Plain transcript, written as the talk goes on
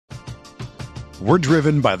We're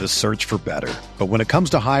driven by the search for better. But when it comes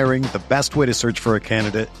to hiring, the best way to search for a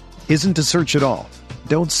candidate isn't to search at all.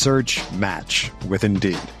 Don't search, match with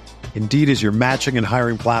Indeed. Indeed is your matching and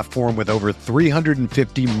hiring platform with over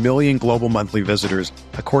 350 million global monthly visitors,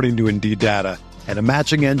 according to Indeed data, and a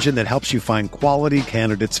matching engine that helps you find quality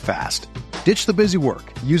candidates fast. Ditch the busy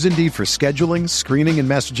work. Use Indeed for scheduling, screening, and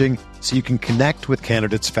messaging so you can connect with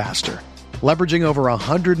candidates faster. Leveraging over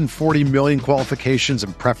 140 million qualifications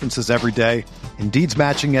and preferences every day, Indeed's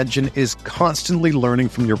matching engine is constantly learning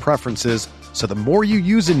from your preferences, so the more you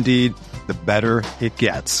use Indeed, the better it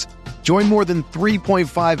gets. Join more than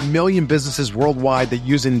 3.5 million businesses worldwide that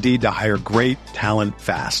use Indeed to hire great talent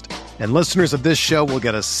fast. And listeners of this show will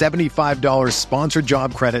get a $75 sponsored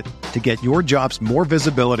job credit to get your jobs more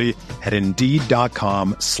visibility at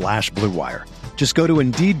Indeed.com/Blue Wire. Just go to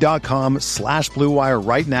Indeed.com/Blue Wire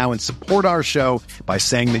right now and support our show by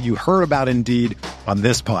saying that you heard about Indeed on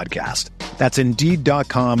this podcast. That's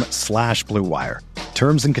Indeed.com/Blue Wire.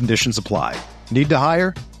 Terms and conditions apply. Need to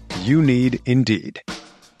hire? You need Indeed.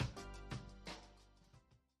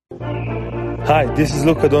 Hi, this is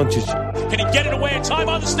Luka Doncic. Can he get it away in time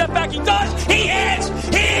on the step back? He does! He hits!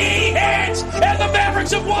 He hits! And the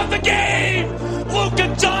Mavericks have won the game!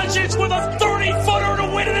 Luka Doncic with a 30-footer to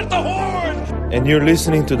win it at the horn! And you're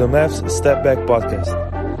listening to the Mavs Step Back Podcast.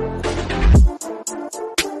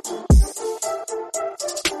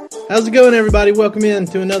 How's it going, everybody? Welcome in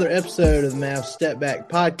to another episode of the Mavs Step Back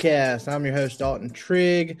Podcast. I'm your host, Dalton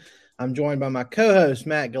Trigg. I'm joined by my co-host,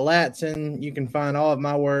 Matt Galatson. You can find all of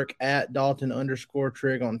my work at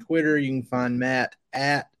Dalton_Trigg on Twitter. You can find Matt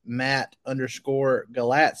at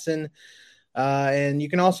Matt_Galatson. And you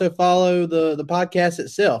can also follow the podcast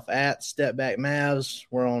itself at Step Back Mavs.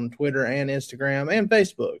 We're on Twitter and Instagram and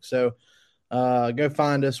Facebook. So go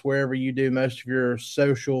find us wherever you do most of your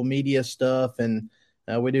social media stuff. And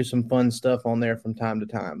we do some fun stuff on there from time to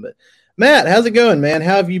time. But Matt, how's it going, man?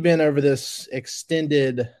 How have you been over this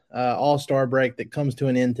extended All-Star break that comes to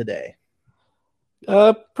an end today?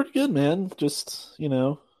 Pretty good, man. Just,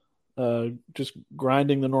 just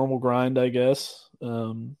grinding the normal grind, I guess.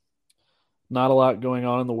 Not a lot going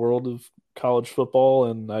on in the world of college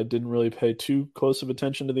football, and I didn't really pay too close of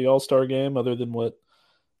attention to the All-Star game other than what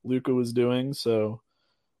Luka was doing. So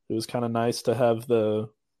it was kind of nice to have the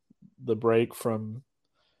break from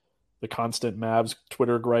the constant Mavs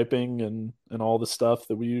Twitter griping and all the stuff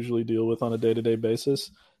that we usually deal with on a day-to-day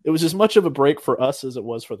basis. It was as much of a break for us as it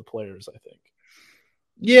was for the players, I think.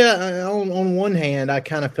 Yeah, on one hand, I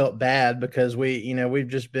kind of felt bad because we've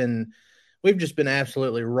just been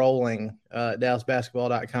absolutely rolling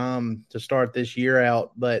DallasBasketball.com to start this year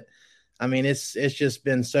out. But I mean, it's just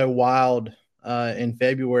been so wild in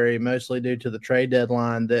February, mostly due to the trade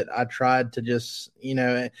deadline, that I tried to just,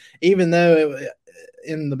 even though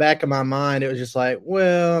in the back of my mind, it was just like,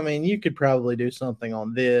 well, I mean, you could probably do something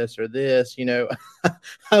on this or this, I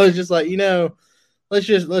was just like,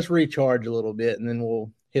 let's recharge a little bit and then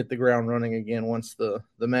we'll hit the ground running again once the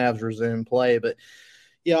Mavs resume play. But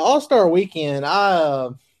yeah, All-Star weekend, I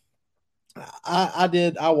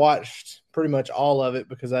watched pretty much all of it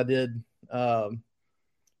because I did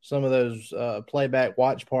some of those playback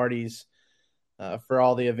watch parties for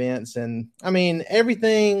all the events. And I mean,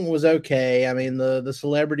 everything was okay. I mean, the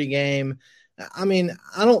celebrity game, I mean,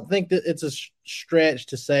 I don't think that it's a stretch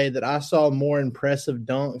to say that I saw more impressive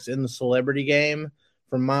dunks in the celebrity game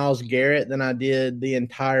from Myles Garrett than I did the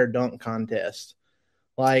entire dunk contest.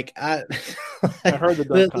 Like I heard the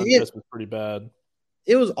dunk contest was pretty bad.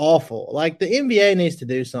 It was awful. Like the NBA needs to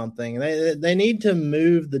do something. They need to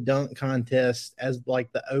move the dunk contest as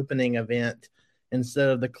like the opening event instead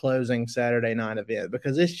of the closing Saturday night event,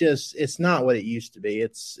 because it's not what it used to be.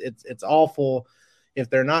 It's awful if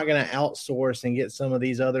they're not going to outsource and get some of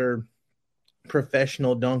these other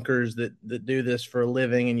professional dunkers that do this for a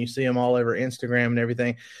living, and you see them all over Instagram and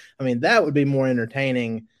everything. I mean, that would be more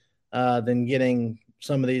entertaining than getting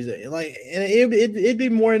some of these. Like, it'd be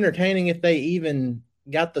more entertaining if they even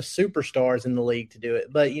got the superstars in the league to do it.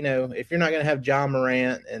 But if you're not going to have Ja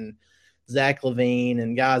Morant and Zach LaVine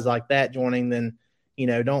and guys like that joining, then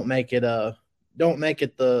don't make it the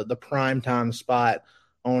primetime spot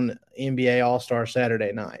on NBA All-Star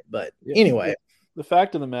Saturday night. But anyway, the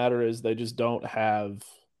fact of the matter is they just don't have.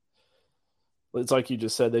 It's like you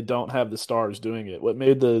just said, they don't have the stars doing it. What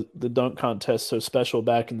made the dunk contest so special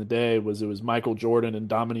back in the day was it was Michael Jordan and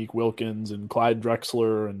Dominique Wilkins and Clyde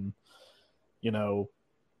Drexler and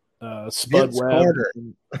Spud Webb.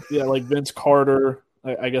 Like Vince Carter.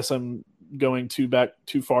 I guess I'm going too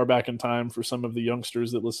far back in time for some of the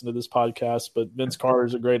youngsters that listen to this podcast, but Vince Carter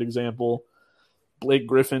is a great example. Blake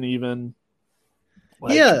Griffin, even.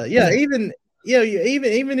 Even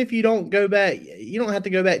Even if you don't go back, you don't have to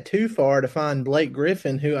go back too far to find Blake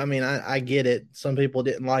Griffin, who, I mean, I get it. Some people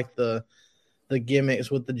didn't like the gimmicks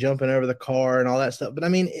with the jumping over the car and all that stuff, but I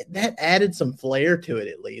mean, that added some flair to it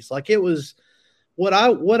at least. Like, it was what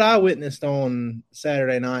I witnessed on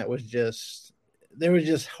Saturday night was just, there was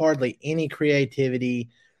just hardly any creativity.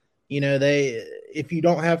 If you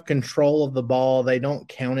don't have control of the ball, they don't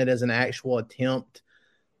count it as an actual attempt.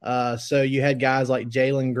 So you had guys like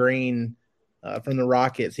Jalen Green from the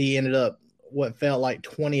Rockets. He ended up what felt like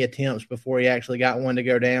 20 attempts before he actually got one to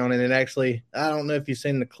go down. And it actually, I don't know if you've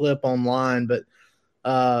seen the clip online, but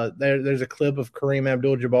there's a clip of Kareem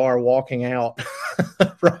Abdul-Jabbar walking out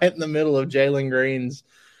right in the middle of Jalen Green's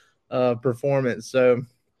performance. So,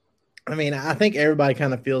 I mean, I think everybody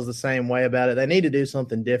kind of feels the same way about it. They need to do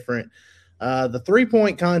something different. The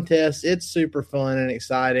 3-point contest, it's super fun and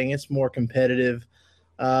exciting. It's more competitive.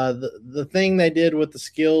 The thing they did with the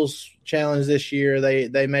skills challenge this year,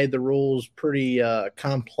 they made the rules pretty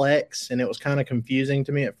complex, and it was kind of confusing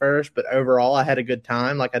to me at first, but overall I had a good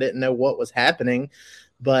time. Like, I didn't know what was happening,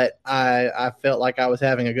 but I felt like I was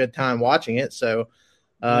having a good time watching it. So,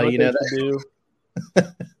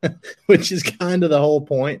 which is kind of the whole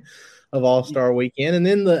point of All-Star Weekend. And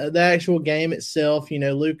then the actual game itself,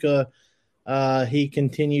 Luka, he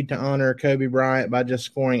continued to honor Kobe Bryant by just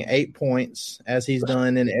scoring 8 points, as he's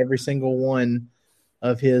done in every single one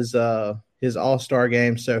of his All-Star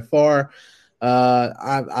games so far.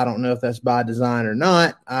 I don't know if that's by design or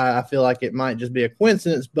not. I feel like it might just be a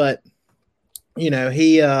coincidence, but he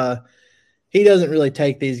doesn't really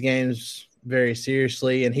take these games very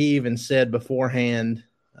seriously. And he even said beforehand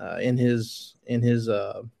in his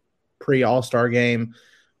pre-All-Star game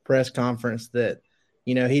press conference that,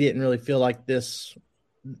 he didn't really feel like he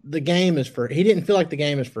didn't feel like the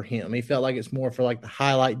game is for him. He felt like it's more for like the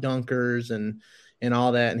highlight dunkers and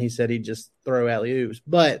all that. And he said he'd just throw alley-oops.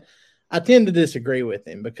 But I tend to disagree with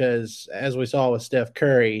him because, as we saw with Steph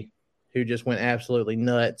Curry, who just went absolutely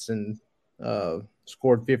nuts and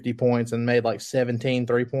scored 50 points and made like 17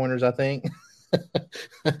 3-pointers, I think.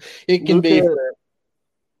 It can be for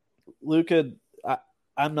Luka.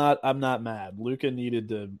 I'm not mad. Luka needed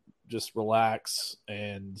to just relax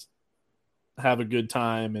and have a good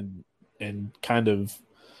time and kind of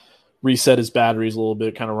reset his batteries a little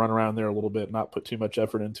bit, kind of run around there a little bit, not put too much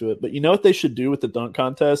effort into it. But you know what they should do with the dunk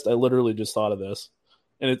contest? I literally just thought of this.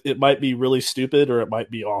 And it might be really stupid or it might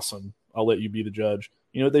be awesome. I'll let you be the judge.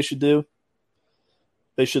 You know what they should do?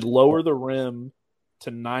 They should lower the rim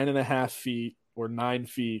to 9.5 feet or 9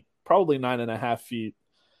 feet, probably 9.5 feet,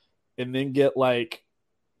 and then get like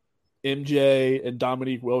MJ and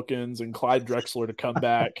Dominique Wilkins and Clyde Drexler to come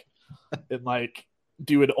back and like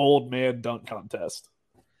do an old man dunk contest.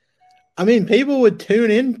 I mean, people would tune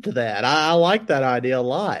into that. I like that idea a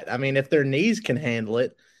lot. I mean, if their knees can handle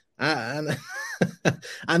it, I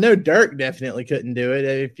know Dirk definitely couldn't do it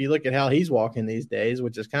if you look at how he's walking these days,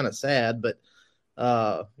 which is kind of sad. But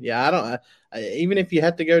even if you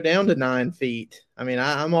have to go down to 9 feet, I mean,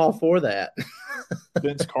 I'm all for that.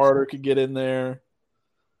 Vince Carter could get in there.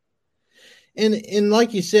 And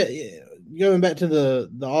like you said, going back to the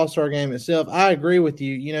All-Star game itself, I agree with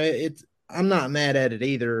you. I'm not mad at it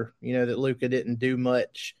either, that Luka didn't do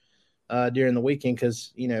much during the weekend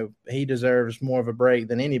because, he deserves more of a break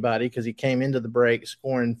than anybody because he came into the break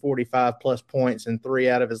scoring 45-plus points in 3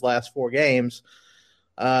 out of his last 4 games.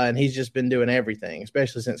 And he's just been doing everything,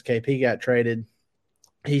 especially since KP got traded.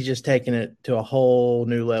 He's just taking it to a whole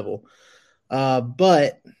new level.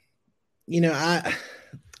 But,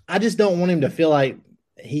 I just don't want him to feel like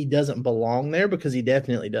he doesn't belong there because he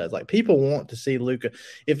definitely does. Like, people want to see Luka.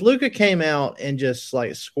 If Luka came out and just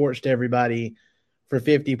like scorched everybody for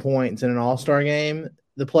 50 points in an All-Star game,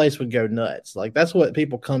 the place would go nuts. Like, that's what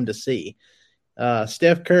people come to see.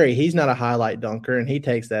 Steph Curry, he's not a highlight dunker, and he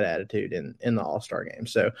takes that attitude in the All-Star game.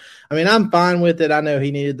 So, I mean, I'm fine with it. I know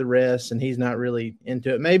he needed the rest, and he's not really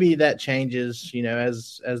into it. Maybe that changes,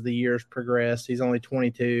 as the years progress. He's only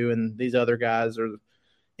 22, and these other guys are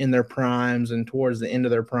in their primes and towards the end of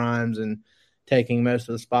their primes and taking most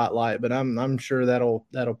of the spotlight. But I'm sure that'll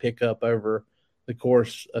pick up over the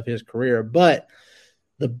course of his career. But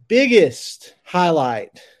the biggest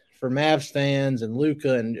highlight for Mavs fans and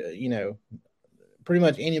Luka and, pretty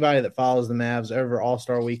much anybody that follows the Mavs over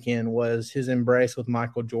All-Star Weekend was his embrace with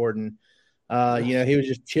Michael Jordan. He was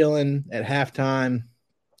just chilling at halftime.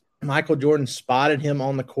 Michael Jordan spotted him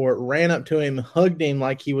on the court, ran up to him, hugged him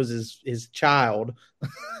like he was his child.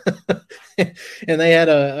 And they had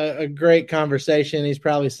a great conversation. He's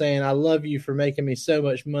probably saying, "I love you for making me so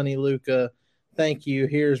much money, Luka. Thank you.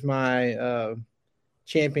 Here's my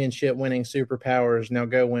championship winning superpowers. Now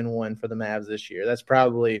go win one for the Mavs this year. That's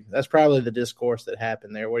probably the discourse that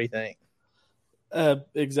happened there. What do you think?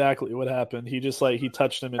 Exactly what happened. He just he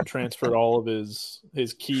touched him and transferred all of his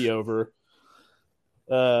key over.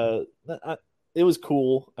 It was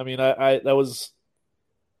cool. I mean, that was,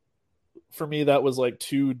 for me, that was like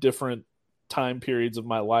two different time periods of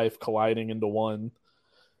my life colliding into one.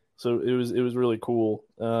 So it was really cool.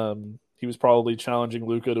 He was probably challenging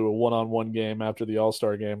Luka to a one-on-one game after the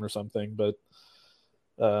All-Star game or something. But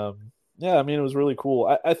yeah, I mean, it was really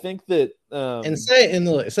cool. I think that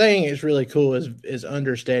saying it's really cool is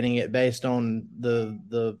understating it based on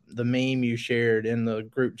the meme you shared in the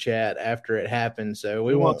group chat after it happened. So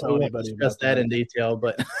we won't discuss that in detail,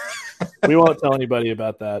 but we won't tell anybody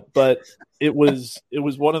about that. But it was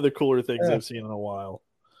one of the cooler things I've seen in a while.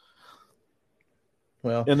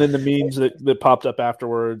 Well, and then the memes that popped up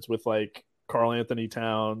afterwards with like Karl Anthony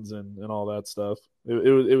Towns and all that stuff.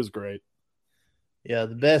 It was great. Yeah,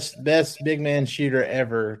 the best big man shooter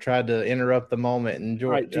ever tried to interrupt the moment. And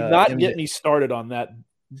George, right, do not get me started on that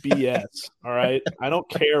BS. All right, I don't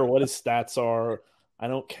care what his stats are. I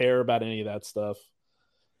don't care about any of that stuff.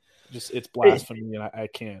 Just it's blasphemy, and I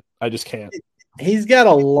can't. I just can't. He's got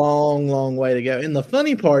a long way to go. And the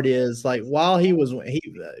funny part is, like, while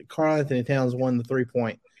Karl Anthony Towns won the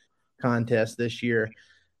 3-point contest this year,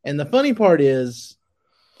 and the funny part is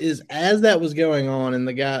as that was going on and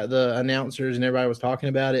the announcers and everybody was talking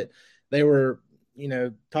about it, they were,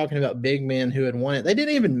 talking about big men who had won it. They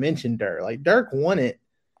didn't even mention Dirk. Like, Dirk won it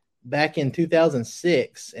back in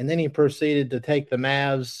 2006, and then he proceeded to take the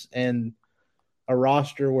Mavs and a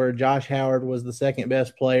roster where Josh Howard was the second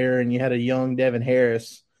best player, and you had a young Devin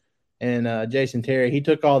Harris and Jason Terry. He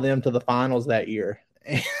took all them to the finals that year.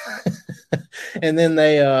 And then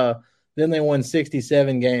they won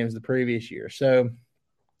 67 games the previous year. So,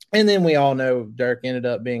 and then we all know Dirk ended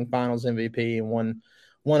up being finals MVP and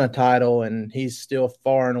won a title, and he's still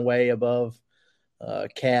far and away above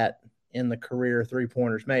Cat in the career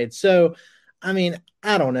 3-pointers made. So, I mean,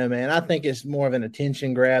 I don't know, man. I think it's more of an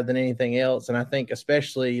attention grab than anything else. And I think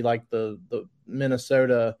especially like the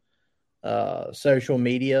Minnesota social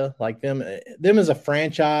media, like them as a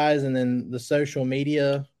franchise, and then the social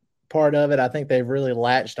media part of it, I think they've really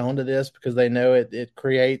latched onto this because they know it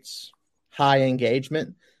creates high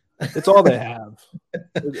engagement. It's all they have.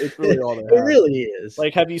 It's really all they have. It really is.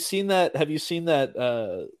 Like, have you seen that?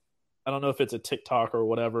 I don't know if it's a TikTok or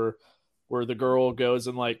whatever, where the girl goes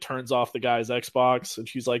and like turns off the guy's Xbox and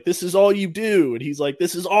she's like, "This is all you do," and he's like,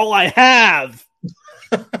 "This is all I have."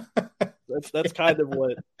 That's kind of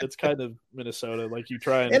Minnesota. Like, you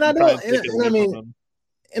try and I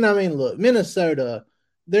mean, look, Minnesota,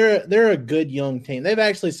 they're a good young team. They've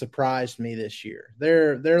actually surprised me this year.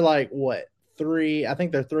 They're like what? I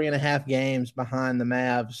think they're 3.5 games behind the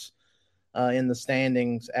Mavs in the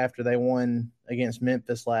standings after they won against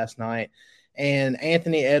Memphis last night. And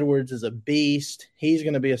Anthony Edwards is a beast. He's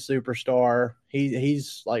going to be a superstar.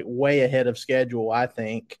 He's like way ahead of schedule, I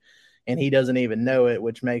think, and he doesn't even know it,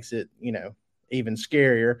 which makes it, even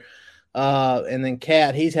scarier. And then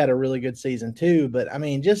Cat, he's had a really good season too. But I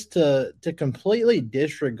mean, just to completely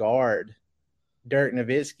disregard Dirk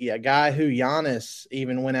Nowitzki, a guy who Giannis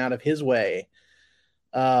even went out of his way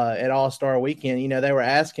at All-Star Weekend. They were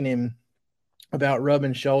asking him about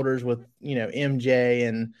rubbing shoulders with, MJ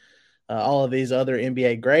and all of these other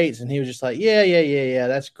NBA greats. And he was just like, yeah,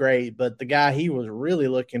 that's great. But the guy he was really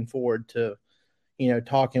looking forward to,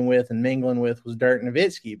 talking with and mingling with was Dirk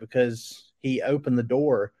Nowitzki, because he opened the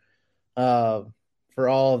door for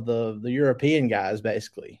all of the European guys,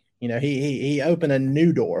 basically. He opened a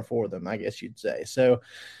new door for them, I guess you'd say. So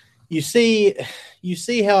you see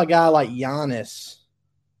how a guy like Giannis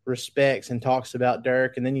respects and talks about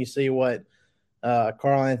Dirk, and then you see what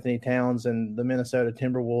Karl Anthony Towns and the Minnesota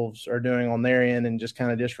Timberwolves are doing on their end and just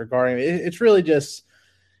kind of disregarding it. It's really just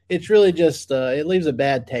it leaves a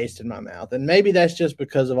bad taste in my mouth. And maybe that's just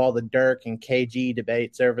because of all the Dirk and KG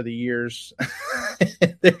debates over the years.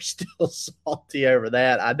 They're still salty over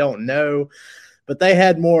that. I don't know. But they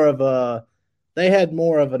had more of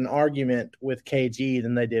an argument with KG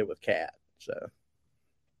than they did with Cat. So,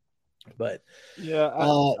 but yeah,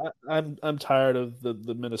 I'm tired of the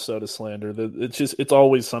Minnesota slander. It's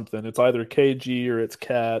always something. It's either KG or it's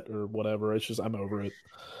Cat or whatever. I'm over it.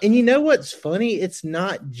 And you know what's funny? It's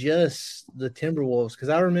not just the Timberwolves, because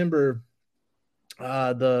I remember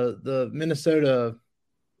the Minnesota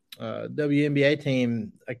WNBA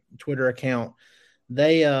team Twitter account.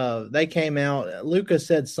 They came out. Luka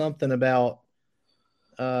said something about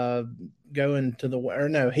going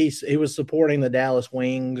to he was supporting the Dallas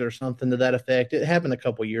Wings or something to that effect. It happened a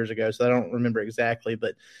couple years ago, so I don't remember exactly,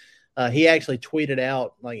 but he actually tweeted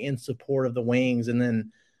out like in support of the Wings, and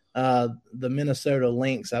then the Minnesota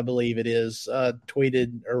Lynx, I believe it is,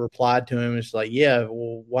 tweeted or replied to him. It's like, yeah,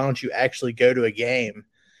 well, why don't you actually go to a game?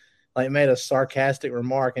 Like, made a sarcastic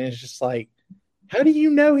remark, and it's just like, how do you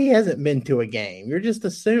know he hasn't been to a game? You're just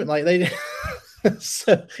assuming like they.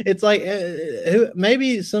 So it's like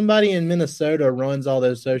maybe somebody in Minnesota runs all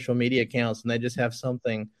those social media accounts, and they just have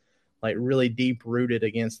something like really deep rooted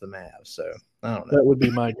against the Mavs. So I don't know. That would be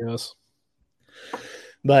my guess.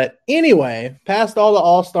 But anyway, past all the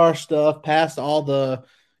All-Star stuff, past all the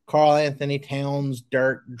Karl Anthony Towns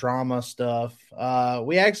Dirk drama stuff,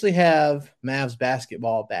 we actually have Mavs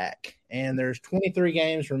basketball back, and there's 23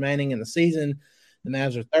 games remaining in the season. The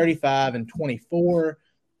Mavs are 35-24.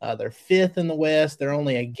 They're fifth in the West. They're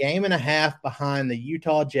only a game and a half behind the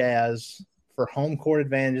Utah Jazz for home court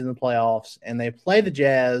advantage in the playoffs, and they play the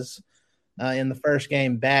Jazz in the first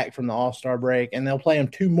game back from the All-Star break, and they'll play them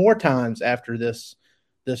two more times after this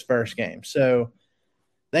first game. So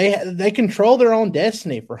they control their own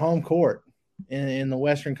destiny for home court in the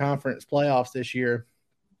Western Conference playoffs this year,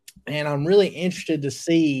 and I'm really interested to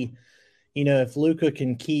see, if Luka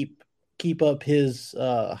can keep up his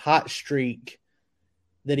hot streak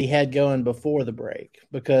that he had going before the break,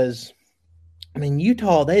 because I mean,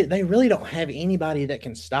 Utah, they really don't have anybody that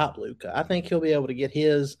can stop Luka. I think he'll be able to get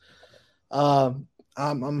his. I'm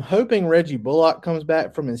hoping Reggie Bullock comes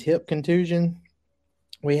back from his hip contusion.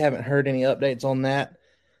 We haven't heard any updates on that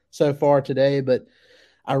so far today, but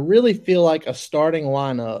I really feel like a starting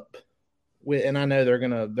lineup and I know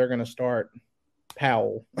they're gonna start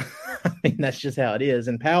Powell. I mean, that's just how it is.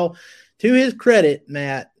 And Powell, to his credit,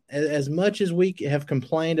 Matt, as much as we have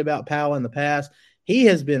complained about Powell in the past, he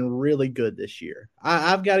has been really good this year.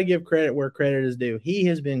 I've got to give credit where credit is due. He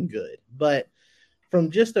has been good. But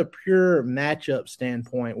from just a pure matchup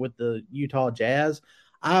standpoint with the Utah Jazz,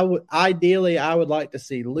 I would like to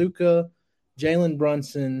see Luka, Jalen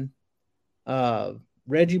Brunson,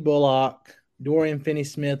 Reggie Bullock, Dorian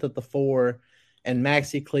Finney-Smith at the 4, and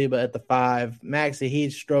Maxi Kleba at the 5. Maxi,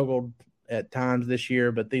 he's struggled at times this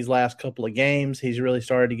year, but these last couple of games, he's really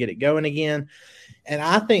started to get it going again. And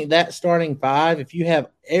I think that starting 5, if you have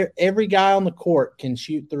every guy on the court can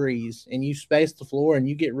shoot threes and you space the floor and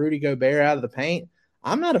you get Rudy Gobert out of the paint,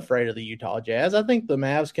 I'm not afraid of the Utah Jazz. I think the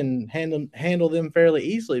Mavs can handle them fairly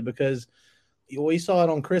easily, because we saw it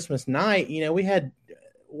on Christmas night. We had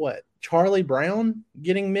Charlie Brown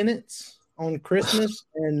getting minutes on Christmas,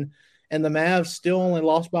 and the Mavs still only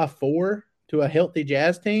lost by 4 to a healthy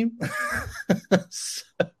Jazz team.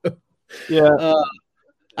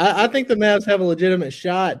 I think the Mavs have a legitimate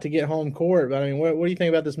shot to get home court. But I mean, what do you think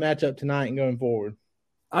about this matchup tonight and going forward?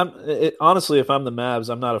 Honestly, if I'm the Mavs,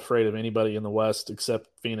 I'm not afraid of anybody in the West except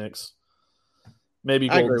Phoenix. Maybe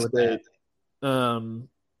Golden State.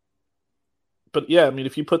 But yeah, I mean,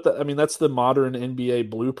 if you put that, I mean, that's the modern NBA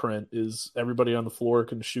blueprint: is everybody on the floor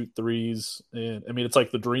can shoot threes, and I mean, it's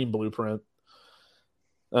like the dream blueprint.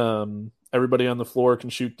 Everybody on the floor can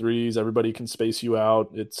shoot threes. Everybody can space you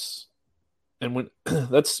out.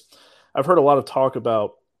 I've heard a lot of talk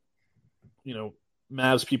about,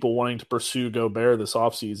 Mavs people wanting to pursue Gobert this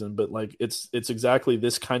offseason, but like it's exactly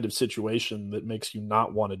this kind of situation that makes you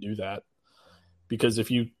not want to do that. Because if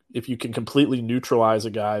you can completely neutralize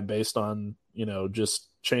a guy based on, just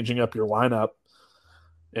changing up your lineup,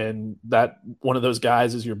 and that one of those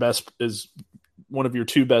guys is one of your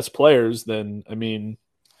two best players, then I mean,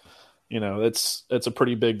 that's a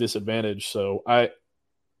pretty big disadvantage. So I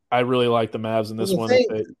really like the Mavs in this one.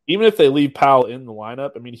 Even if they leave Powell in the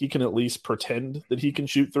lineup, I mean, he can at least pretend that he can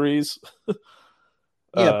shoot threes.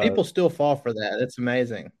 Yeah, people still fall for that. It's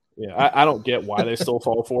amazing. Yeah, I don't get why they still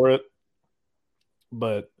fall for it,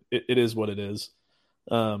 but it is what it is.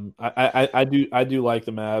 I do like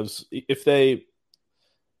the Mavs. If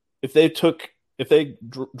they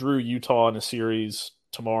drew Utah in a series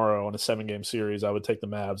tomorrow, in a 7-game series, I would take the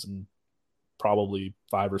Mavs in probably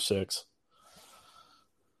 5 or 6.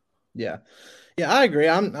 Yeah, I agree.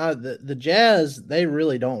 The Jazz, they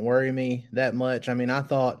really don't worry me that much. I mean, I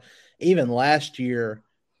thought even last year,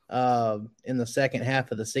 in the second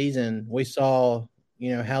half of the season, we saw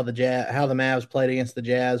how the Mavs played against the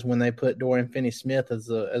Jazz when they put Dorian Finney-Smith as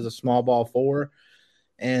a small ball 4,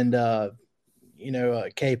 and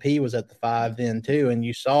KP was at the 5 then too, and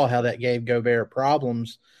you saw how that gave Gobert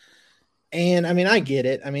problems. And I mean, I get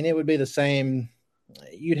it. I mean, it would be the same.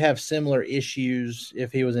 You'd have similar issues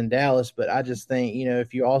if he was in Dallas, but I just think,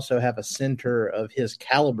 if you also have a center of his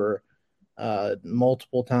caliber,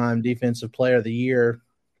 multiple time defensive player of the year,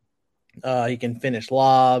 He can finish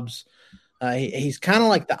lobs. He's kind of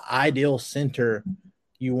like the ideal center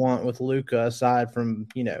you want with Luka, aside from,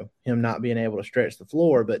 him not being able to stretch the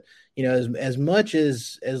floor. But, as much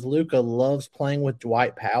as Luka loves playing with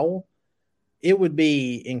Dwight Powell, it would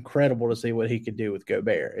be incredible to see what he could do with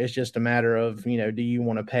Gobert. It's just a matter of, do you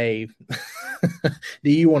want to pay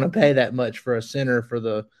do you want to pay that much for a center for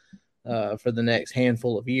the next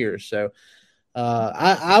handful of years? So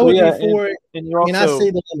I would be for it. And I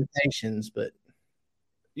see the limitations, but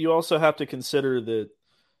you also have to consider that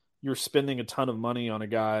you're spending a ton of money on a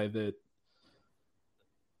guy that,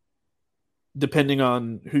 depending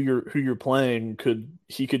on who you're playing, could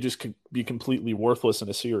just be completely worthless in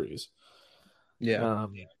a series. Yeah.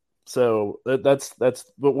 So that's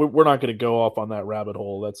but we're not going to go off on that rabbit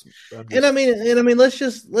hole. Let's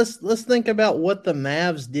think about what the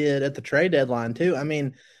Mavs did at the trade deadline too. I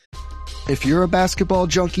mean, if you're a basketball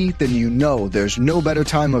junkie, then you know there's no better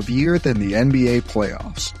time of year than the NBA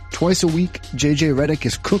playoffs. Twice a week, JJ Redick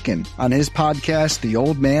is cooking on his podcast, The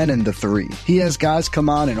Old Man and the Three. He has guys come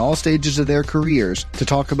on in all stages of their careers to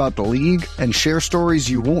talk about the league and share stories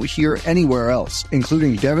you won't hear anywhere else,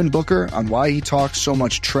 including Devin Booker on why he talks so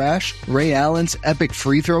much trash, Ray Allen's epic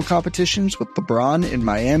free throw competitions with LeBron in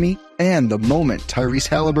Miami, and the moment Tyrese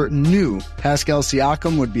Halliburton knew Pascal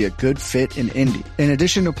Siakam would be a good fit in Indy. In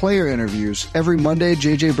addition to player interviews, every Monday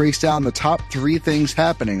JJ breaks down the top 3 things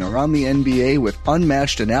happening around the NBA with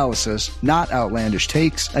unmatched analysis, not outlandish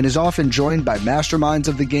takes, and is often joined by masterminds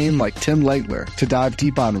of the game like Tim Legler to dive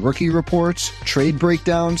deep on rookie reports, trade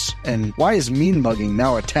breakdowns, and why is mean mugging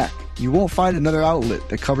now a tech. You won't find another outlet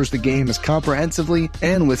that covers the game as comprehensively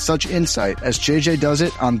and with such insight as JJ does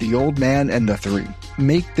it on The Old Man and the Three.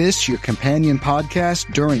 Make this your companion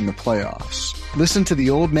podcast during the playoffs. Listen to The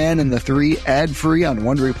Old Man and the Three ad-free on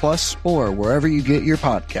Wondery Plus or wherever you get your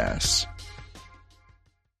podcasts.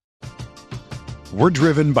 We're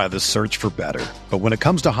driven by the search for better. But when it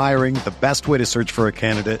comes to hiring, the best way to search for a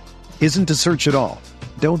candidate isn't to search at all.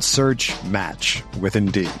 Don't search, match with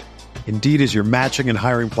Indeed. Indeed is your matching and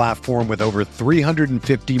hiring platform with over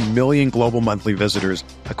 350 million global monthly visitors,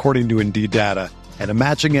 according to Indeed data, and a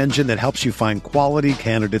matching engine that helps you find quality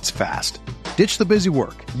candidates fast. Ditch the busy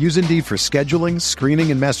work. Use Indeed for scheduling,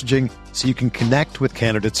 screening, and messaging so you can connect with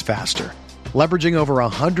candidates faster. Leveraging over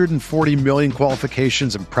 140 million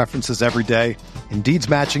qualifications and preferences every day, Indeed's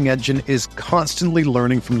matching engine is constantly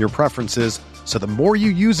learning from your preferences, so the more you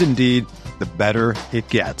use Indeed, the better it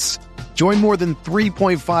gets. Join more than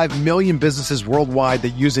 3.5 million businesses worldwide that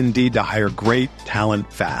use Indeed to hire great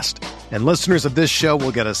talent fast. And listeners of this show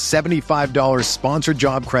will get a $75 sponsored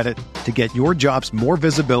job credit to get your jobs more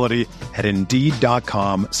visibility at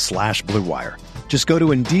Indeed.com/Blue Wire. Just go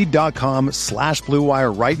to Indeed.com/Blue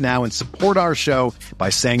Wire right now and support our show by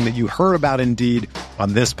saying that you heard about Indeed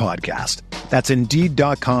on this podcast. That's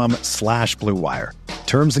Indeed.com/Blue Wire.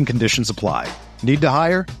 Terms and conditions apply. Need to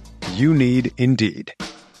hire? You need Indeed.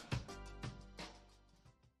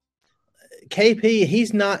 KP,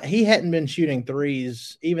 he hadn't been shooting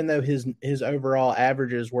threes, even though his overall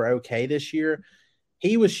averages were okay this year.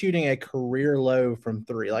 He was shooting a career low from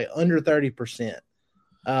three, like under 30%,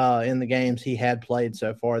 in the games he had played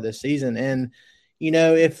so far this season. And,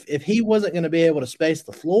 if he wasn't going to be able to space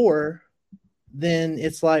the floor, then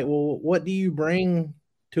it's like, well, what do you bring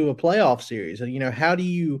to a playoff series?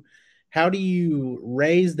 How do you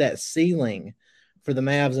raise that ceiling for the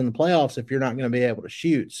Mavs in the playoffs if you're not going to be able to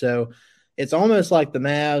shoot? So it's almost like the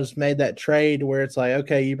Mavs made that trade where it's like,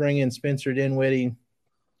 okay, you bring in Spencer Dinwiddie,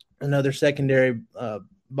 another secondary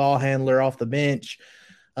ball handler off the bench,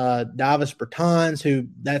 Davis Bertans, who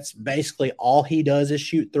that's basically all he does is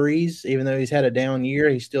shoot threes. Even though he's had a down year,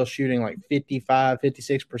 he's still shooting like 55,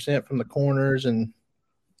 56% from the corners, and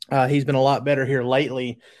he's been a lot better here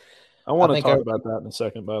lately. I want to talk about that in a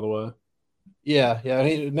second, by the way. Yeah,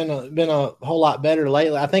 he's been a whole lot better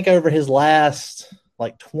lately. I think over his last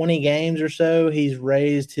 20 games or so, he's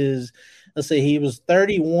raised his – let's see, he was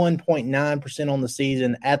 31.9% on the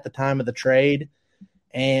season at the time of the trade.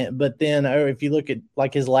 But then if you look at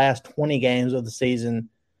his last 20 games of the season,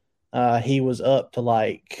 he was up to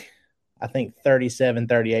I think 37,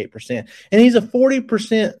 38%. And he's a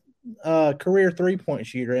 40% career three-point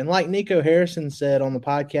shooter. And like Nico Harrison said on the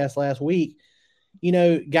podcast last week,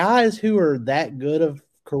 guys who are that good of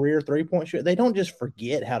career three-point shooter, they don't just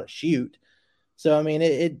forget how to shoot. So, I mean,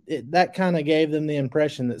 it that kind of gave them the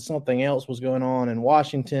impression that something else was going on in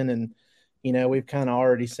Washington. And, we've kind of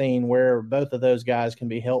already seen where both of those guys can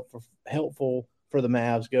be helpful for the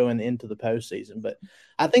Mavs going into the postseason. But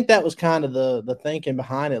I think that was kind of the thinking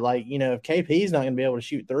behind it. If KP's not going to be able to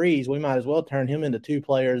shoot threes, we might as well turn him into two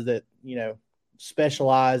players that,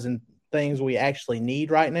 specialize in things we actually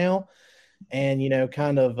need right now, and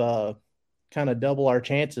kind of double our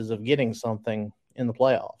chances of getting something in the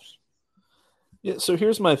playoffs. Yeah, so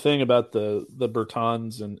here's my thing about the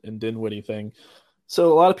Bertans and Dinwiddie thing.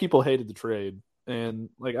 So a lot of people hated the trade, and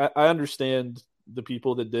like I understand the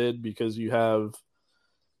people that did, because you have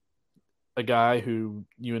a guy who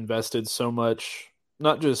you invested so much,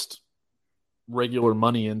 not just regular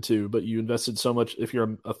money into, but you invested so much, if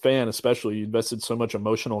you're a fan especially, you invested so much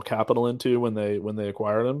emotional capital into when they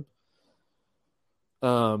acquired him.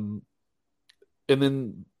 And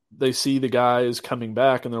then they see the guys coming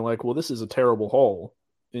back and they're like, well, this is a terrible haul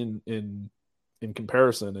in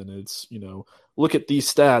comparison. And it's, look at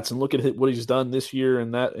these stats and look at what he's done this year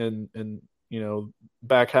and that, and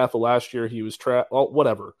back half of last year he was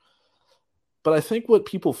whatever. But I think what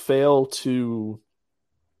people fail to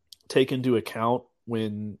take into account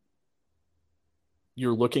when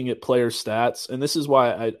you're looking at player stats, and this is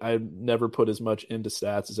why I never put as much into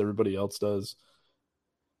stats as everybody else does.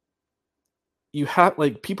 You have,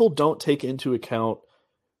 people don't take into account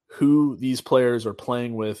who these players are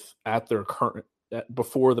playing with at their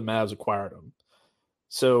before the Mavs acquired them.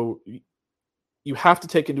 So you have to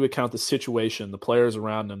take into account the situation, the players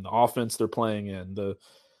around them, the offense they're playing in,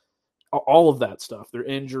 all of that stuff, their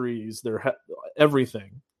injuries, their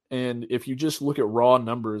everything. And if you just look at raw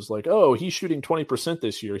numbers like, oh, he's shooting 20%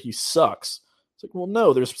 this year, he sucks. It's like, well,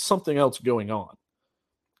 no, there's something else going on.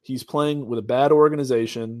 He's playing with a bad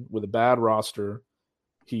organization, with a bad roster.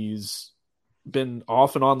 He's been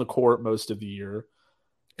off and on the court most of the year.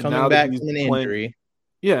 Coming back from an injury.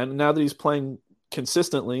 Yeah, and now that he's playing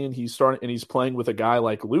consistently and he's playing with a guy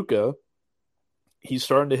like Luka, he's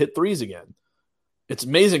starting to hit threes again. It's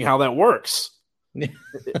amazing how that works. I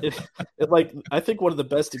think one of the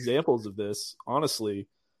best examples of this, honestly,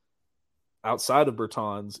 outside of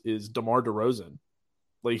Bertans, is DeMar DeRozan.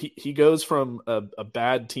 Like he goes from a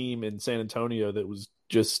bad team in San Antonio that was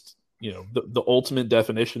just, the ultimate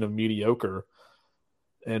definition of mediocre.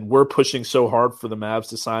 And we're pushing so hard for the Mavs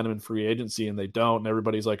to sign him in free agency, and they don't. And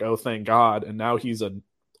everybody's like, oh, thank God. And now he's an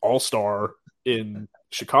all-star in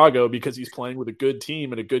Chicago because he's playing with a good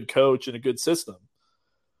team and a good coach and a good system.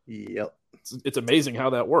 Yep. It's amazing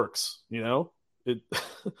how that works,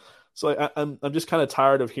 So I'm just kind of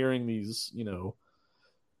tired of hearing these,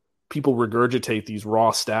 people regurgitate these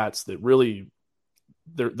raw stats that really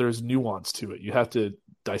there's nuance to it. You have to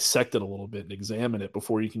dissect it a little bit and examine it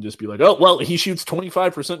before you can just be like, oh, well, he shoots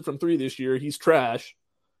 25% from three this year, he's trash.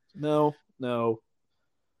 No.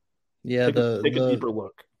 Yeah, take a deeper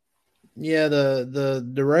look. Yeah, the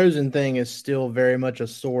DeRozan thing is still very much a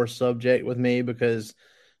sore subject with me, because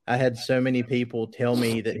I had so many people tell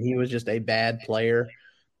me that he was just a bad player,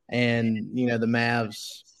 and the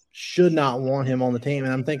Mavs should not want him on the team.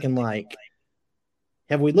 And I'm thinking, like,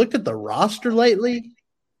 have we looked at the roster lately?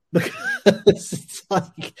 Because it's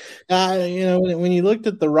like, when you looked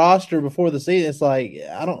at the roster before the season, it's like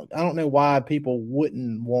I don't know why people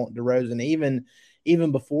wouldn't want DeRozan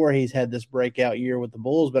even before he's had this breakout year with the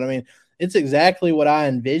Bulls. But I mean, it's exactly what I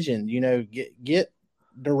envisioned. Get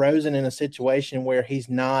DeRozan in a situation where he's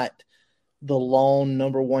not the lone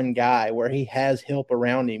number one guy, where he has help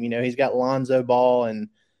around him. He's got Lonzo Ball and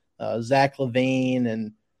Zach LaVine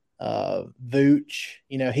and Vooch.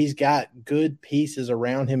 He's got good pieces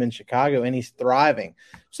around him in Chicago, and he's thriving.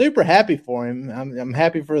 Super happy for him. I'm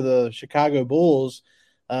happy for the Chicago Bulls.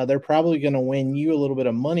 They're probably going to win you a little bit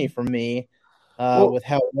of money from me with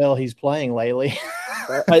how well he's playing lately.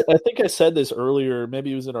 I think I said this earlier.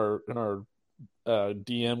 Maybe it was in our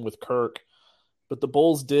DM with Kirk, but the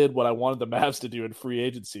Bulls did what I wanted the Mavs to do in free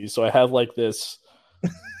agency. So I have like this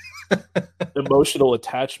emotional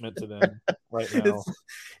attachment to them right now.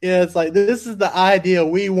 It's like, this is the idea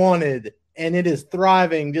we wanted, and it is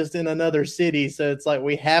thriving just in another city. So it's like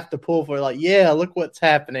we have to pull for it. Like, yeah, look what's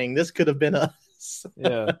happening. This could have been us.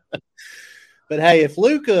 Yeah. But hey, if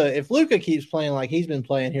Luka keeps playing like he's been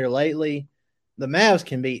playing here lately, the Mavs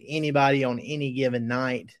can beat anybody on any given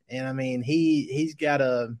night. And I mean, he's got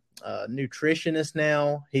a nutritionist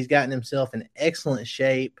now. He's gotten himself in excellent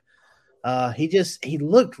shape. He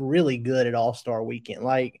looked really good at All-Star Weekend.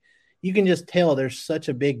 Like, you can just tell there's such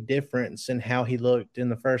a big difference in how he looked in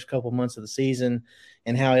the first couple months of the season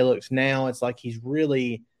and how he looks now. It's like he's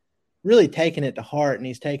really, really taking it to heart, and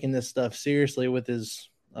he's taking this stuff seriously with his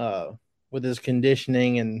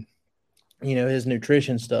conditioning and, his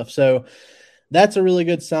nutrition stuff. So that's a really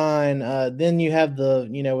good sign. Then you have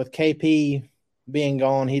with KP being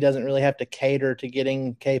gone, he doesn't really have to cater to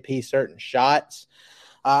getting KP certain shots.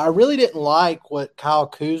 I really didn't like what Kyle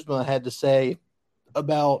Kuzma had to say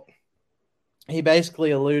about – he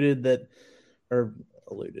basically alluded that – or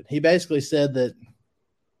alluded. He basically said that,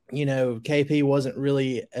 KP wasn't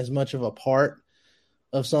really as much of a part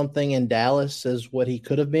of something in Dallas as what he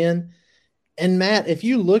could have been. And Matt, if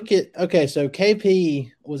you look at, so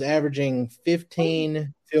KP was averaging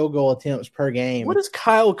 15 field goal attempts per game. What does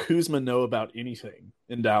Kyle Kuzma know about anything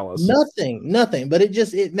in Dallas? Nothing. But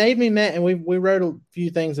it made me mad. And we wrote a few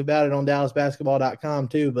things about it on DallasBasketball.com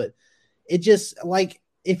too. But it just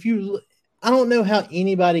I don't know how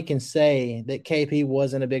anybody can say that KP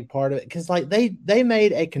wasn't a big part of it. Cause they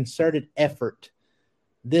made a concerted effort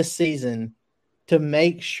this season to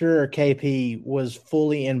make sure KP was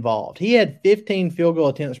fully involved. He had 15 field goal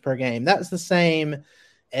attempts per game. That's the same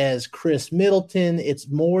as Chris Middleton. It's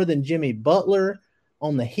more than Jimmy Butler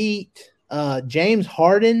on the Heat. James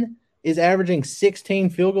Harden is averaging 16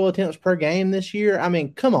 field goal attempts per game this year. I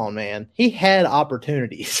mean, come on, man. He had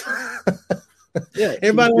opportunities. Yeah,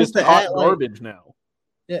 everybody wants to act garbage now.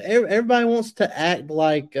 Yeah, everybody wants to act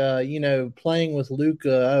like playing with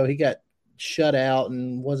Luka. Oh, he got shut out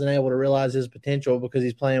and wasn't able to realize his potential because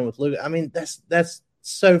he's playing with Luka. I mean, that's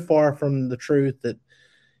so far from the truth that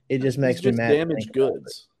it just makes me mad. Damaged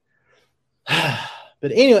goods.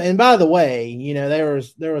 But anyway, and by the way,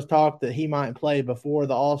 there was talk that he might play before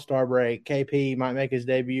the All-Star break. KP might make his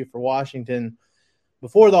debut for Washington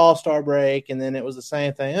before the All-Star break, and then it was the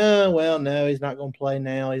same thing. Oh, well, no, he's not going to play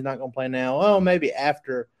now. Oh, maybe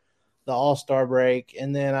after the All-Star break.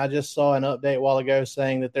 And then I just saw an update a while ago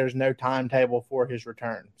saying that there's no timetable for his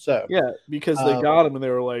return. So yeah, because they got him and they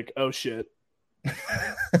were like, oh shit.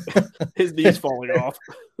 His knee's falling off.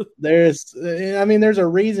 There's a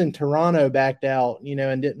reason Toronto backed out,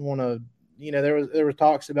 and didn't want to, there were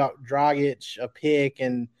talks about Dragic, a pick,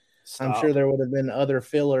 and I'm sure there would have been other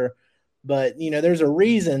filler. But, there's a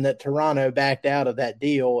reason that Toronto backed out of that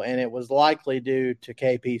deal, and it was likely due to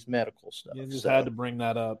KP's medical stuff. You just had to bring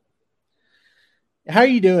that up. How are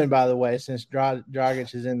you doing, by the way, since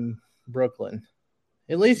Dragic is in Brooklyn?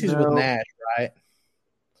 At least he's with Nash, right?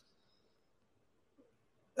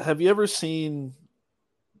 Have you ever seen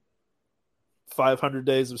 500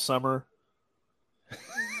 Days of Summer?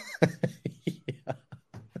 Yeah.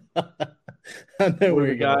 Where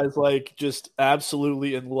the guy's like just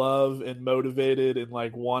absolutely in love and motivated and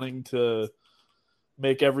like wanting to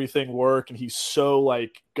make everything work, and he's so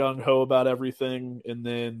like gung-ho about everything, and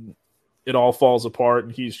then it all falls apart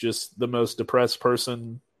and he's just the most depressed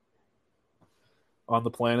person on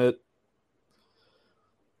the planet.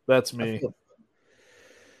 That's me.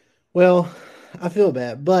 I feel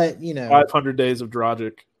bad, but 500 Days of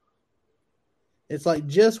Dragic. It's like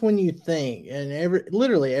just when you think, and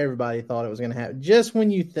literally everybody thought it was going to happen. Just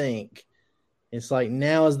when you think, it's like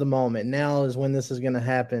now is the moment. Now is when this is going to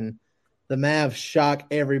happen. The Mavs shock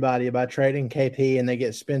everybody by trading KP, and they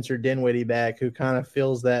get Spencer Dinwiddie back, who kind of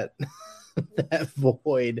fills that that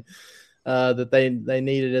void that they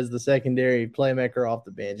needed as the secondary playmaker off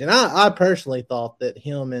the bench. And I personally thought that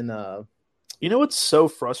him and what's so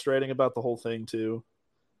frustrating about the whole thing too?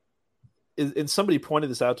 And somebody pointed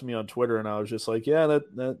this out to me on Twitter, and I was just like, yeah,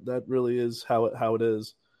 that really is how it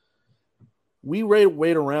is. We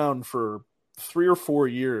wait around for 3 or 4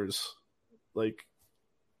 years, like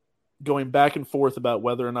going back and forth about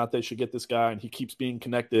whether or not they should get this guy, and he keeps being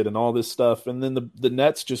connected and all this stuff. And then the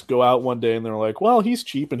Nets just go out one day and they're like, well, he's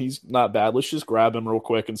cheap and he's not bad. Let's just grab him real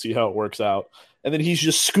quick and see how it works out. And then he's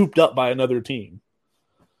just scooped up by another team.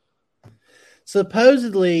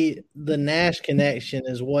 Supposedly the Nash connection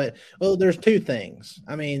is there's two things.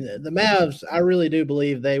 I mean, the Mavs, I really do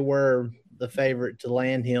believe they were the favorite to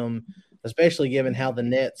land him, especially given how the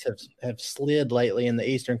Nets have slid lately in the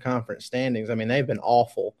Eastern Conference standings. I mean, they've been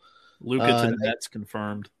awful. Luka to the Nets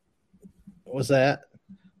confirmed. What's that?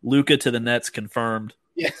 Luka to the Nets confirmed.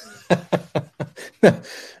 Yeah. But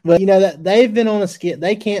that they've been on a skid.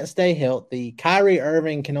 They can't stay healthy. Kyrie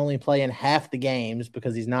Irving can only play in half the games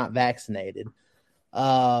because he's not vaccinated.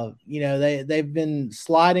 They've been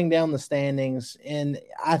sliding down the standings, and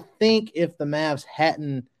I think if the Mavs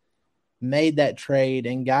hadn't made that trade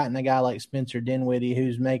and gotten a guy like Spencer Dinwiddie,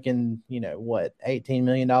 who's making $18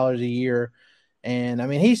 million a year, and I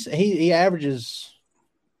mean he averages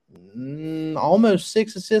almost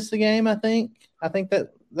 6 assists a game. I think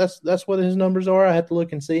that's what his numbers are. I have to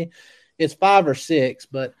look and see. It's 5 or 6,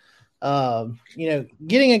 but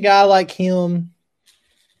getting a guy like him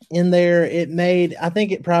in there, I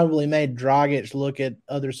think it probably made Dragic look at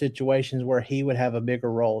other situations where he would have a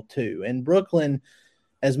bigger role too. And Brooklyn,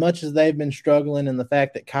 as much as they've been struggling, and the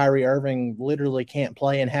fact that Kyrie Irving literally can't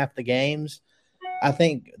play in half the games, I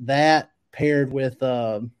think that paired with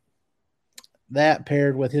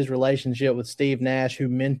his relationship with Steve Nash, who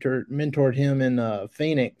mentored him in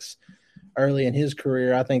Phoenix, early in his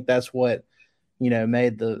career. I think that's what,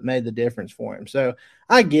 made the difference for him. So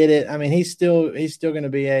I get it. I mean, he's still going to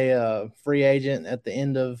be a free agent at the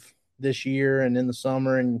end of this year and in the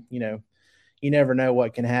summer. And, you never know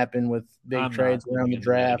what can happen with big trades around the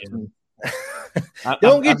draft. And I'm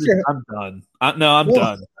done. I'm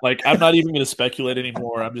done. Like, I'm not even going to speculate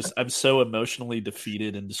anymore. I'm so emotionally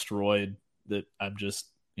defeated and destroyed that I'm just,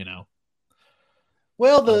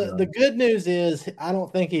 Well, the good news is I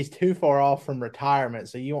don't think he's too far off from retirement,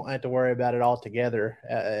 so you won't have to worry about it altogether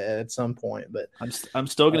at some point. But I'm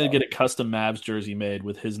still going to get a custom Mavs jersey made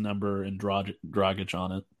with his number and Dragic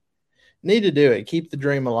on it. Need to do it. Keep the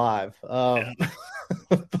dream alive. But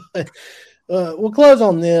we'll close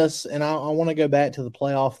on this, and I want to go back to the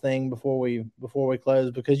playoff thing before we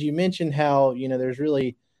close, because you mentioned how there's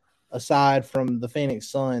really, aside from the Phoenix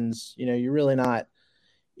Suns, you're really not.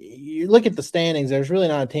 You look at the standings, there's really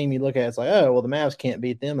not a team you look at. It's like, oh, well, the Mavs can't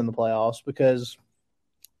beat them in the playoffs, because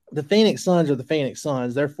the Phoenix Suns are the Phoenix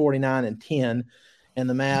Suns. They're 49-10, and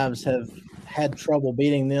the Mavs have had trouble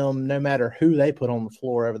beating them no matter who they put on the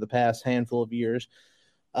floor over the past handful of years.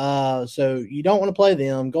 So you don't want to play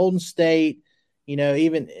them. Golden State,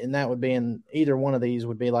 even, and that would be in either one of these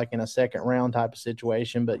would be like in a second round type of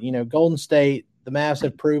situation. But, Golden State, the Mavs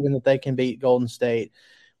have proven that they can beat Golden State.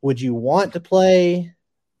 Would you want to play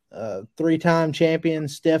three-time champion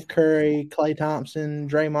Steph Curry, Klay Thompson,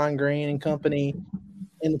 Draymond Green, and company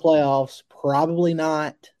in the playoffs? Probably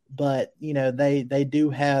not, but they do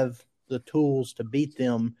have the tools to beat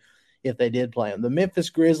them if they did play them. The Memphis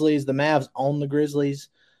Grizzlies, the Mavs own the Grizzlies.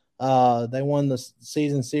 They won the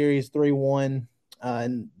season series 3-1,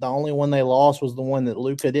 and the only one they lost was the one that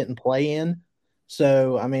Luka didn't play in.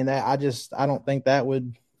 So I mean, I don't think that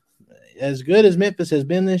would, as good as Memphis has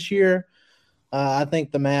been this year. I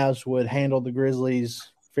think the Mavs would handle the Grizzlies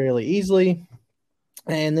fairly easily.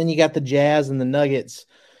 And then you got the Jazz and the Nuggets.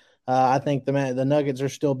 I think the Nuggets are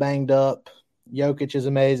still banged up. Jokic is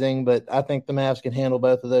amazing, but I think the Mavs can handle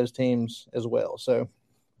both of those teams as well. So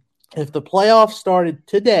if the playoffs started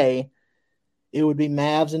today, it would be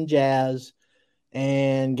Mavs and Jazz,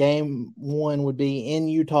 and game one would be in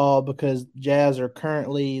Utah because Jazz are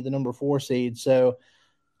currently the number 4 seed. So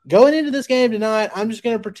going into this game tonight, I'm just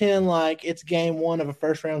going to pretend like it's game one of a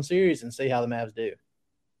first-round series and see how the Mavs do.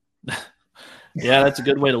 Yeah, that's a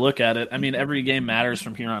good way to look at it. I mean, every game matters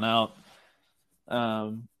from here on out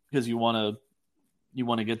because you want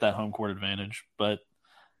to get that home court advantage. But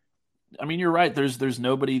I mean, you're right. There's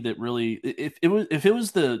nobody that really. If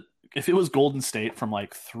it was Golden State from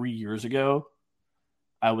like 3 years ago,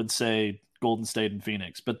 I would say Golden State and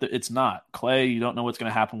Phoenix. But it's not. Klay, you don't know what's going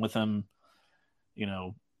to happen with him.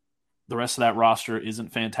 The rest of that roster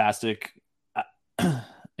isn't fantastic.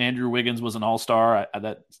 Andrew Wiggins was an all-star.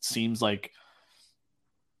 That seems like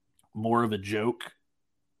more of a joke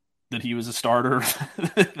that he was a starter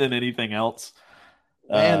than anything else.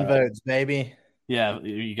 Fan votes, baby. Yeah,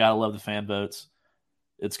 you got to love the fan votes.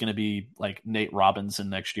 It's going to be like Nate Robinson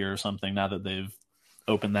next year or something now that they've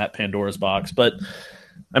opened that Pandora's box. But,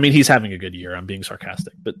 I mean, he's having a good year. I'm being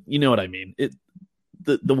sarcastic. But you know what I mean.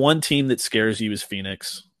 The one team that scares you is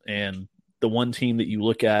Phoenix, and the one team that you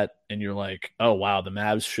look at and you're like, oh, wow, the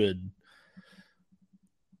Mavs should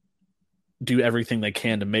do everything they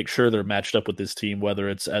can to make sure they're matched up with this team, whether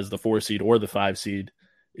it's as the 4 seed or the 5 seed,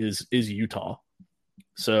 is Utah.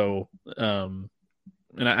 So, and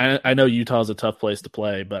I know Utah is a tough place to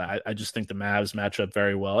play, but I just think the Mavs match up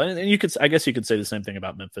very well. And I guess you could say the same thing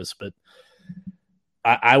about Memphis, but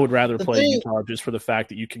I would rather play Utah just for the fact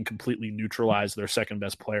that you can completely neutralize their second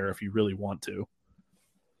best player if you really want to.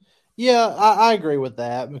 Yeah, I agree with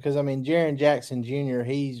that because I mean, Jaren Jackson Jr.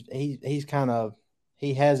 He's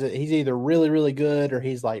either really, really good or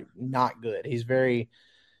he's like not good.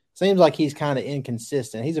 Seems like he's kind of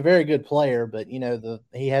inconsistent. He's a very good player, but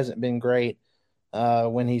he hasn't been great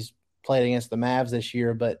when he's played against the Mavs this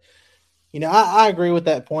year. But I agree with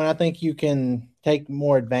that point. I think you can take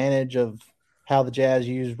more advantage of how the Jazz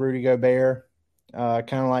used Rudy Gobert,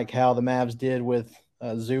 kind of like how the Mavs did with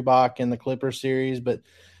Zubac in the Clippers series. But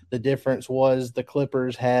the difference was the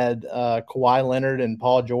Clippers had Kawhi Leonard and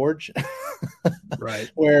Paul George.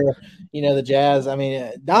 Right. Where, the Jazz, I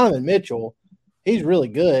mean, Donovan Mitchell, he's really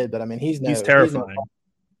good, but I mean, he's terrifying.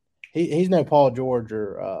 He's no Paul George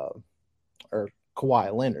or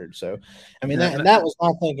Kawhi Leonard. So, I mean, that was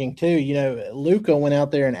my thinking too. Luka went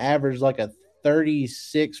out there and averaged like a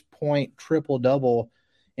 36-point triple-double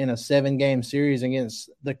in a 7-game series against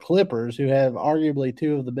the Clippers, who have arguably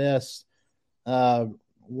two of the best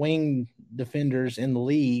wing defenders in the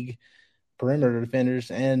league, perimeter defenders.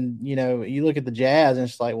 And, you look at the Jazz and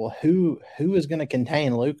it's like, well, who is going to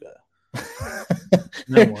contain Luka?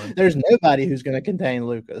 No one. There's nobody who's going to contain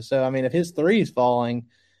Luka. So, I mean, if his three's falling,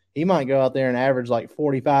 he might go out there and average like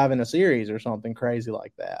 45 in a series or something crazy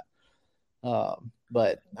like that.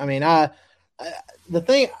 But I mean, the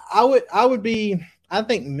thing I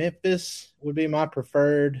think Memphis would be my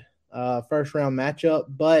preferred first round matchup,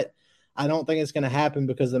 but I don't think it's going to happen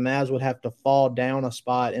because the Mavs would have to fall down a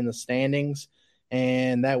spot in the standings,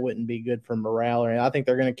 and that wouldn't be good for morale. I think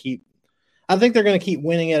they're going to keep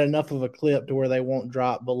winning at enough of a clip to where they won't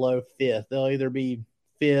drop below fifth. They'll either be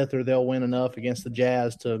fifth or they'll win enough against the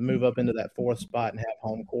Jazz to move up into that fourth spot and have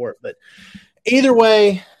home court. But either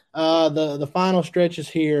way, the final stretch is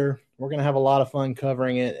here. We're going to have a lot of fun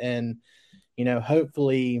covering it, and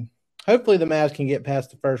hopefully the Mavs can get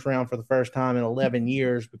past the first round for the first time in 11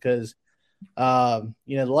 years because the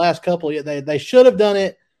last couple they should have done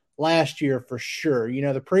it last year for sure.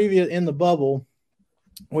 The previous in the bubble,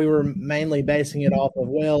 we were mainly basing it off of,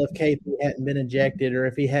 well, if KP hadn't been ejected or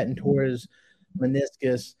if he hadn't tore his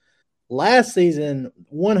meniscus. Last season,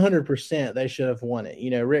 100% they should have won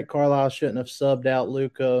it. Rick Carlisle shouldn't have subbed out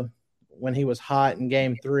Luka when he was hot in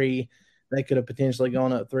game 3. They could have potentially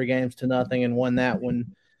gone up 3-0 and won that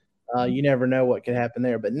one. You never know what could happen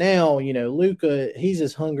there. But now, Luka, he's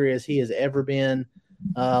as hungry as he has ever been.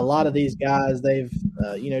 A lot of these guys,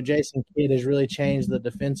 Jason Kidd has really changed the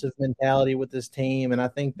defensive mentality with this team, and I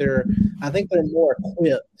think they're more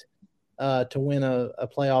equipped to win a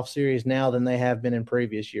playoff series now than they have been in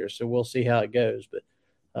previous years. So we'll see how it goes.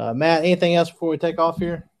 But Matt, anything else before we take off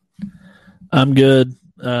here? I'm good.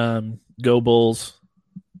 Go Bulls.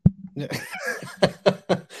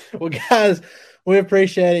 Well, guys, we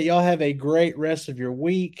appreciate it. Y'all have a great rest of your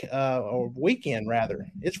week or weekend, rather.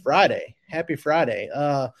 It's Friday. Happy Friday.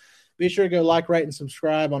 Be sure to go like, rate, and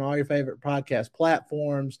subscribe on all your favorite podcast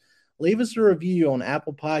platforms. Leave us a review on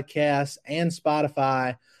Apple Podcasts and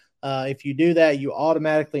Spotify. If you do that, you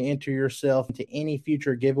automatically enter yourself into any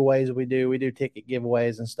future giveaways we do. We do ticket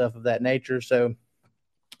giveaways and stuff of that nature. So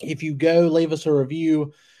if you go leave us a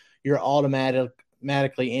review, you're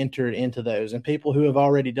automatically entered into those. And people who have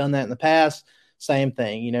already done that in the past, same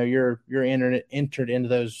thing. You're entered into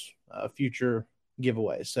those future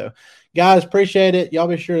giveaways. So, guys, appreciate it. Y'all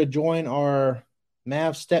be sure to join our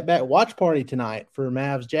Mavs Step Back watch party tonight for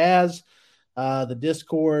Mavs Jazz. The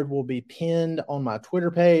Discord will be pinned on my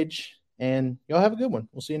Twitter page, and y'all have a good one.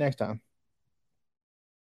 We'll see you next time.